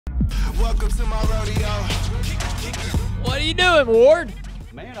Welcome to my rodeo. What are you doing, Ward?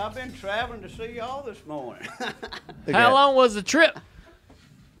 Man, I've been traveling to see y'all this morning. How long was the trip?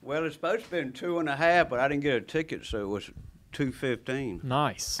 Well, it's supposed to be 2.5, but I didn't get a ticket, so it was 2:15.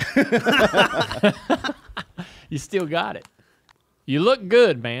 Nice. You still got it. You look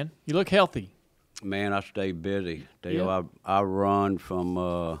good, man. You look healthy. Man, I stay busy. Dale, Yeah. I run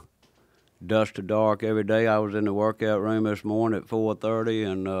from dusk to dark every day. I was in the workout room this morning at 4:30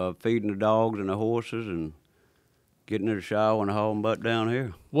 and feeding the dogs and the horses and getting in the shower and hauling butt down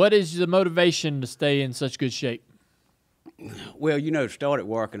here. What is the motivation to stay in such good shape? Well, started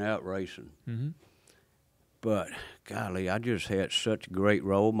working out racing. Mm-hmm. But, golly, I just had such great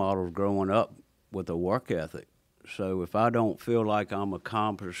role models growing up with a work ethic. So if I don't feel like I'm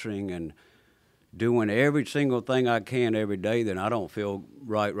accomplishing and doing every single thing I can every day, then I don't feel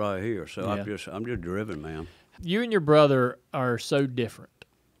right here. So Yeah. I'm just driven, man. You and your brother are so different,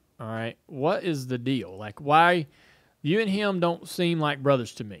 all right? What is the deal? Like, why you and him don't seem like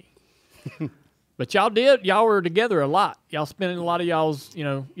brothers to me? But y'all were together a lot. Y'all spending a lot of y'all's,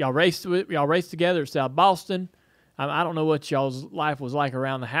 y'all raced together at South Boston. I don't know what y'all's life was like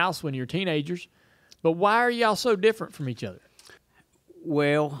around the house when you were teenagers, but why are y'all so different from each other?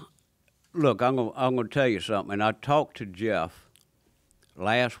 Well, look, I'm gonna tell you something, and I talked to Jeff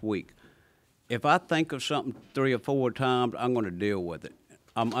last week. If I think of something 3 or 4 times, I'm going to deal with it.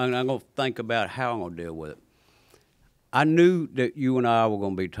 I'm going to think about how I'm going to deal with it. I knew that you and I were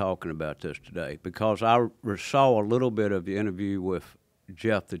going to be talking about this today because I saw a little bit of the interview with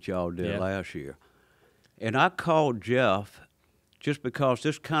Jeff that y'all did last year. And I called Jeff just because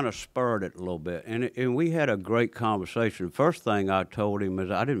this kind of spurred it a little bit. And we had a great conversation. First thing I told him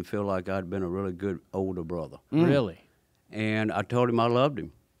is I didn't feel like I'd been a really good older brother. Really? And I told him I loved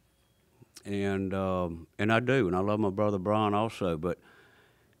him. And I do. And I love my brother Brian also. But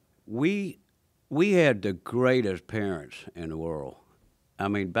we had the greatest parents in the world. I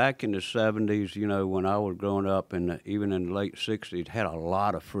mean, back in the 70s, when I was growing up, and even in the late 60s, had a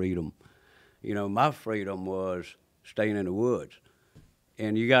lot of freedom. My freedom was staying in the woods.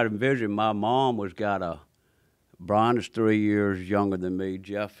 And you got to envision, my mom Brian is 3 years younger than me.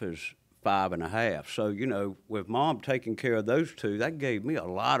 Jeff is 5.5. So, with Mom taking care of those two, that gave me a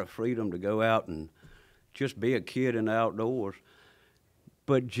lot of freedom to go out and just be a kid in the outdoors.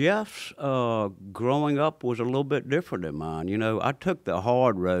 But Jeff's growing up was a little bit different than mine. I took the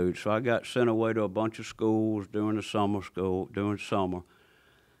hard road, so I got sent away to a bunch of schools during summer.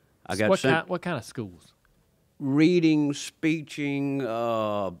 What kind of schools? Reading, speeching,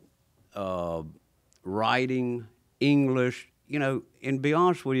 writing, English. And to be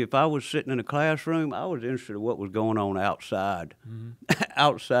honest with you, if I was sitting in a classroom, I was interested in what was going on outside,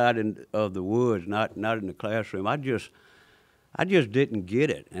 outside of the woods, not in the classroom. I just didn't get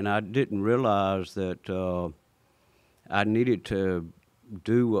it, and I didn't realize that I needed to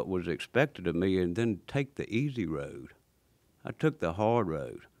do what was expected of me and then take the easy road. I took the hard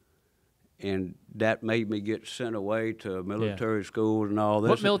road, and that made me get sent away to military schools and all this.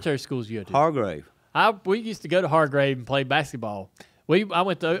 What military schools you go to? Hargrave. We used to go to Hargrave and play basketball. I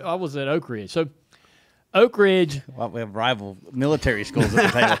was at Oak Ridge. So Oak Ridge. Well, we have rival military schools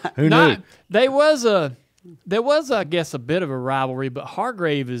at the table. Who knew? There was, I guess, a bit of a rivalry, but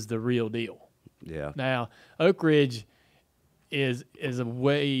Hargrave is the real deal. Yeah. Now, Oak Ridge is a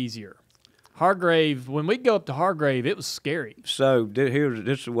way easier. Hargrave, when we go up to Hargrave, it was scary. So this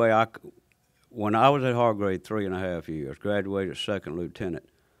is the way when I was at Hargrave 3.5 years, graduated second lieutenant,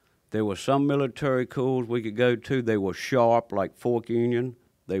 there were some military schools we could go to. They were sharp, like Fork Union.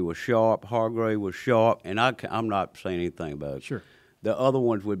 They were sharp. Hargrave was sharp. And I'm not saying anything about it. Sure. The other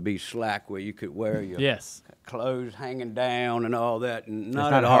ones would be slack, where you could wear your clothes hanging down and all that. And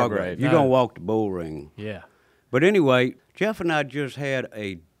not at Hargrave. You're going to walk the bull ring. Yeah. But anyway, Jeff and I just had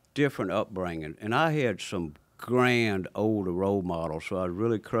a different upbringing. And I had some grand older role models. So I was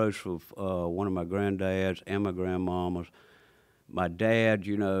really close with one of my granddads and my grandmamas. My dad,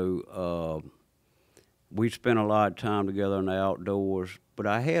 we spent a lot of time together in the outdoors. But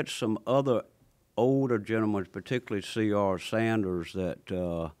I had some other older gentlemen, particularly C.R. Sanders, that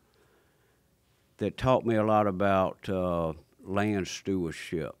taught me a lot about land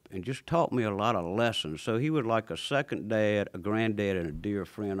stewardship and just taught me a lot of lessons. So he was like a second dad, a granddad, and a dear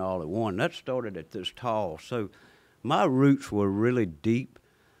friend all at one. That started at this tall. So my roots were really deep.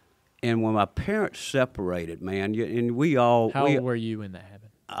 And when my parents separated, man, and we all... How old were you when that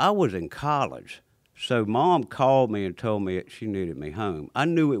happened? I was in college. So Mom called me and told me that she needed me home. I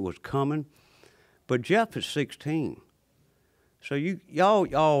knew it was coming, but Jeff is 16. So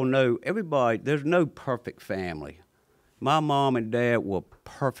y'all know, everybody, there's no perfect family. my mom and dad were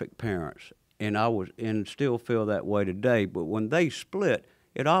perfect parents, and still feel that way today. But when they split,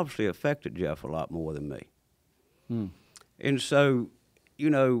 it obviously affected Jeff a lot more than me. And so,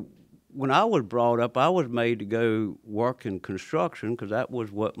 when I was brought up, I was made to go work in construction because that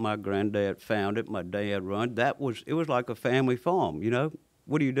was what my granddad founded, my dad run. It was like a family farm,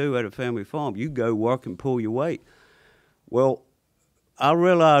 What do you do at a family farm? You go work and pull your weight. Well, I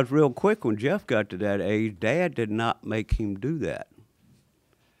realized real quick when Jeff got to that age, Dad did not make him do that.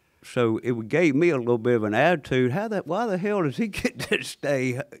 So it gave me a little bit of an attitude. Why the hell does he get to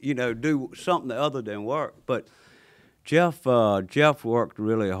stay, do something other than work? But Jeff worked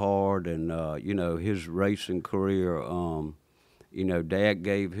really hard, and his racing career. Dad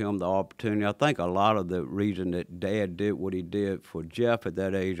gave him the opportunity. I think a lot of the reason that Dad did what he did for Jeff at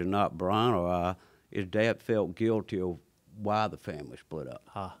that age and not Brian or I is Dad felt guilty of why the family split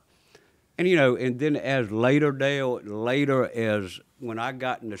up. And and then as later as when I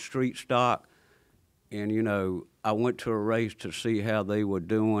got into street stock, and I went to a race to see how they were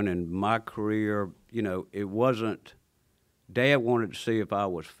doing, and my career, it wasn't. Dad wanted to see if I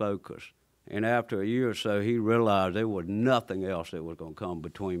was focused, and after a year or so, he realized there was nothing else that was going to come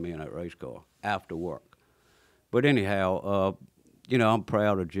between me and that race car after work. But anyhow, I'm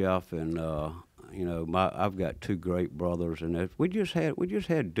proud of Jeff, and I've got two great brothers, and we just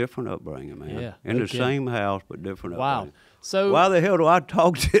had different upbringing, man. Yeah, in the same house, but different upbringing. So why the hell do I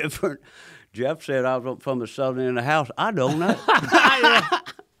talk different? Jeff said I was from the southern end of the house. I don't know.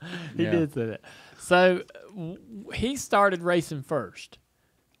 He did say that. So he started racing first.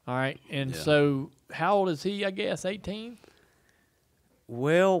 All right. And so how old is he, I guess, 18?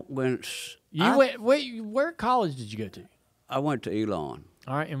 Well, where college did you go to? I went to Elon.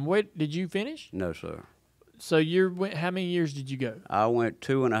 All right. And where did you finish? No, sir. So how many years did you go? I went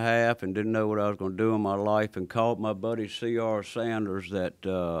 2.5 and didn't know what I was going to do in my life, and called my buddy C.R. Sanders that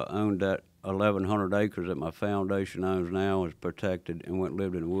owned that 1,100 acres that my foundation owns now, is protected, and went and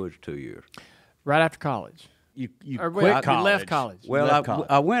lived in the woods 2 years. Right after college? You quit college. You left college? Well,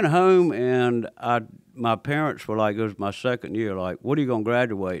 I went home, and my parents were like, it was my second year, like, what are you going to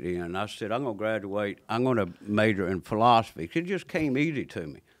graduate in? And I said, I'm going to major in philosophy. It just came easy to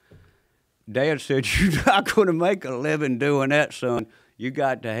me. Dad said, you're not going to make a living doing that, son. You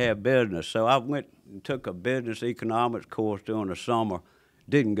got to have business. So I went and took a business economics course during the summer.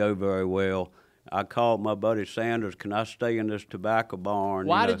 Didn't go very well. I called my buddy Sanders, can I stay in this tobacco barn?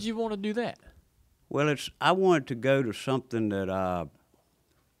 Why did you want to do that? Well, I wanted to go to something that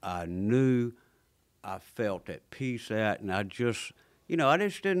I knew I felt at peace at, and I just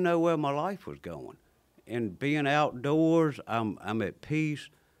didn't know where my life was going. And being outdoors, I'm at peace.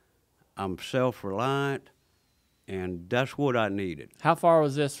 I'm self-reliant, and that's what I needed. How far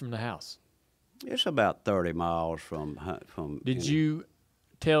was this from the house? It's about 30 miles from. Did you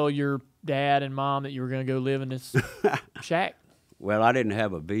tell your dad and mom that you were going to go live in this shack? Well, I didn't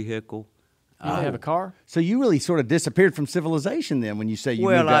have a vehicle. You didn't have a car? So you really sort of disappeared from civilization then when you say you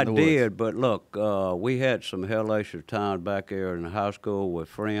moved out in the woods. Well, I did, but look, we had some hellacious times back there in high school with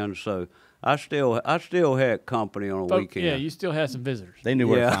friends, so I still had company on a weekend. Yeah, you still had some visitors. They knew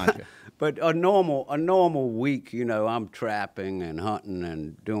where to find you. But a normal week, I'm trapping and hunting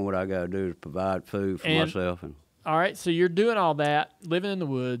and doing what I got to do to provide food for myself. All right, so you're doing all that, living in the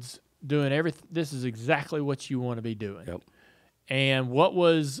woods, doing everything. This is exactly what you want to be doing. Yep. And what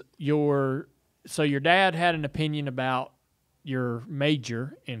was so your dad had an opinion about your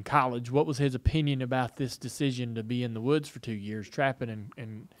major in college. What was his opinion about this decision to be in the woods for 2 years, trapping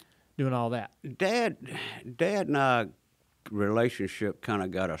and doing all that? Dad and I relationship kind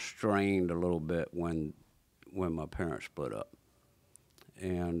of got strained a little bit when my parents split up,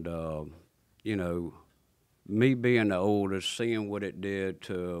 and me being the oldest, seeing what it did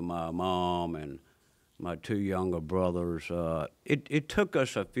to my mom and my two younger brothers, it took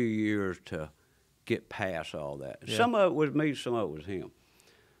us a few years to get past all that. Yeah. Some of it was me, some of it was him.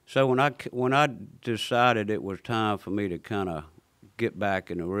 So when I decided it was time for me to kind of get back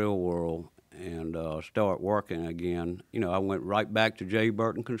in the real world and start working again, I went right back to Jeff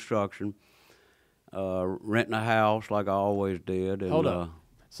Burton Construction, renting a house like I always did. And, hold on.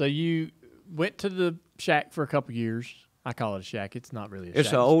 So you went to the shack for a couple years. I call it a shack. It's not really a shack.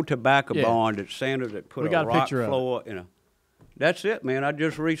 It's an old tobacco barn that Sanders had put a rock floor in. That's it, man. I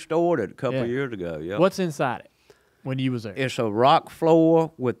just restored it a couple of years ago. Yep. What's inside it when you was there? It's a rock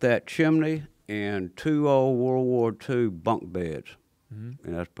floor with that chimney and 2 old World War II bunk beds. Mm-hmm.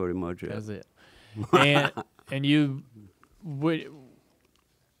 And that's pretty much it. That's it. And you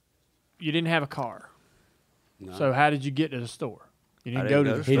didn't have a car. No. So how did you get to the store? You didn't go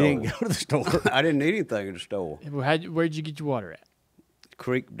to the He store. didn't go to the store. I didn't need anything in the store. Where'd you get your water at?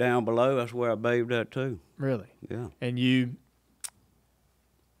 Creek down below, that's where I bathed at too. Really? Yeah. And you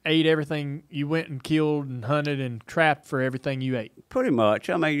ate everything. You went and killed and hunted and trapped for everything you ate. Pretty much.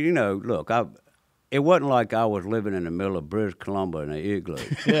 I mean, you know, look, it wasn't like I was living in the middle of British Columbia in an igloo.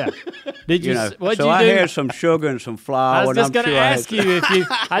 Yeah. Did you? What'd so you I do? had some sugar and some flour. I was just going to ask you if you.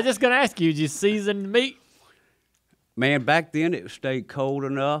 I was just going to ask you. Did you season the meat? Man, back then it stayed cold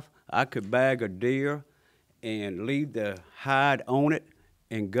enough. I could bag a deer and leave the hide on it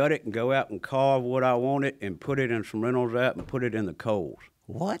and gut it and go out and carve what I wanted and put it in some Reynolds wrap and put it in the coals.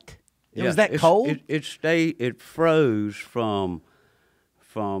 What? It Yeah, was that cold? It froze from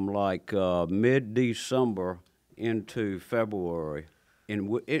like mid-December into February.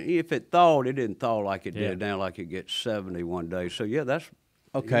 And if it thawed, it didn't thaw like it did now, like it gets 70 one day. So, yeah, that's...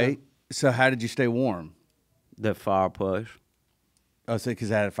 Okay. You know, So how did you stay warm? the fireplace. Oh, so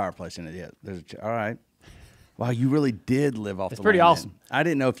because I had a fireplace in it. Yeah. All right. Wow, you really did live off It's the pretty land awesome. then. I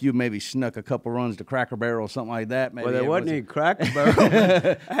didn't know if you maybe snuck a couple runs to Cracker Barrel or something like that. Maybe Well, there it wasn't any Cracker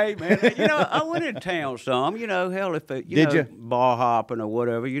Barrel. Hey, man, you know, I went in town some. You know, hell, if it, Did you? bar hopping or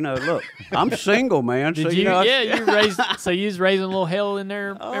whatever, you know, look, I'm single, man. Did so, you? know, Yeah, you raised. So you was raising a little hell in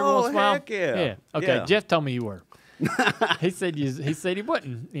there every once in a while. Heck yeah. Yeah. Okay. Yeah. Jeff told me you were. He said he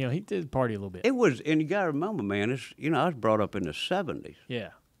wasn't. You know, he did party a little bit. It was, and you got to remember, man, it's, you know, I was brought up in the 70s. Yeah.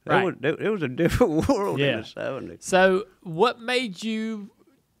 It Right. was a different world Yeah. in the 70s. So what made you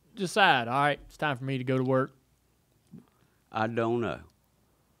decide? All right, it's time for me to go to work. I don't know.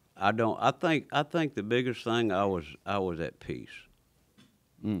 I think the biggest thing I was at peace.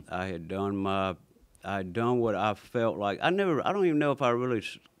 I had done what I felt like. I don't even know if I really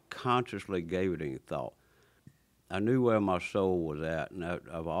consciously gave it any thought. I knew where my soul was at, and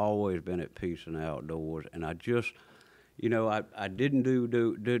I've always been at peace in the outdoors. And I just, you know, I didn't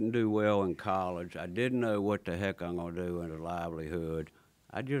do well in college. I didn't know what the heck I'm gonna do in a livelihood.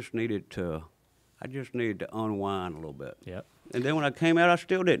 I just needed to unwind a little bit. Yep. And then when I came out, I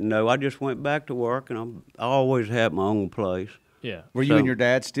still didn't know. I just went back to work, and I always had my own place. Yeah. Were you and your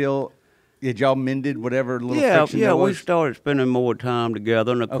dad still? Did y'all mended whatever little friction Yeah, there we was? started spending more time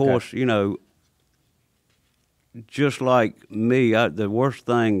together, and of course, you know, just like me, the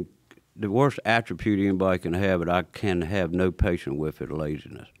worst attribute anybody can have that I can have no patience with is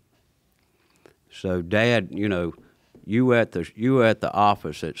laziness. So, Dad, you know, you at the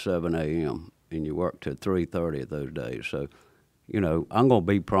office at 7 a.m. and you work till 3:30 those days. So, you know, I'm gonna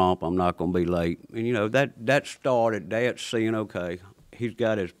be prompt. I'm not gonna be late. And you know that started Dad seeing, okay, he's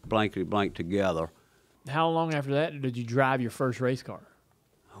got his blankety blank together. How long after that did you drive your first race car?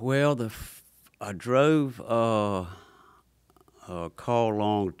 Well, I drove Carl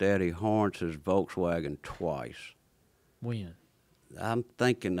Long's Daddy Horns's Volkswagen twice. When? I'm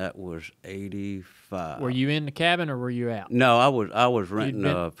thinking that was 85. Were you in the cabin or were you out? No, I was renting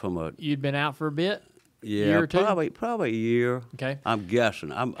been- from a You'd been out for a bit. year or two? probably a year. Okay. I'm guessing.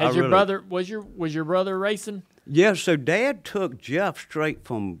 Has your brother was your brother racing? Yeah, so Dad took Jeff straight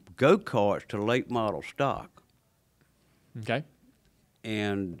from go-karts to late model stock. Okay.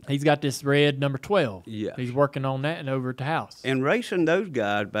 And He's got this red number 12. Yes. He's working on that and over at the house. And racing those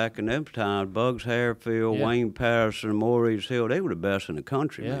guys back in them times, Bugs Harefield, Yeah. Wayne Patterson, Maurice Hill, they were the best in the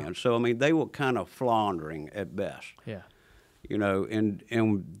country, Yeah. man. So, I mean, they were kind of floundering at best, Yeah. you know. And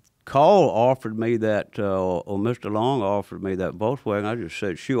Carl offered me that, or Mr. Long offered me that Volkswagen. I just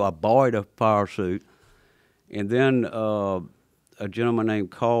said, shoot, I bought a fire suit. And then a gentleman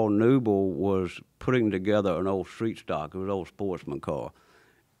named Carl Newble was putting together an old street stock. It was an old sportsman car.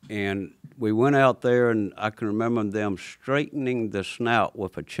 And we went out there, and I can remember them straightening the snout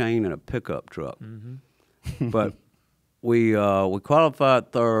with a chain in a pickup truck. Mm-hmm. But we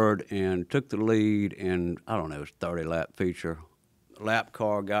qualified third and took the lead, and I don't know, it was a 30-lap feature. Lap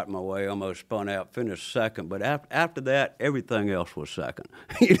car got in my way, almost spun out, finished second. But after that, everything else was second.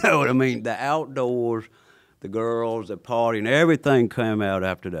 You know what I mean? The outdoors, the girls, the party, and everything came out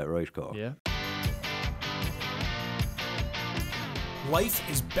after that race car. Yeah. Life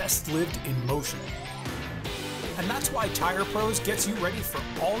is best lived in motion. And that's why Tire Pros gets you ready for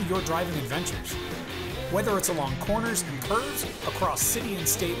all your driving adventures. Whether it's along corners and curves, across city and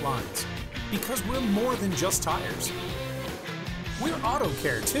state lines. Because we're more than just tires. We're auto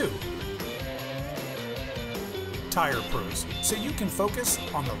care too. Tire Pros, so you can focus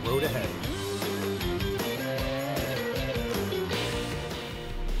on the road ahead.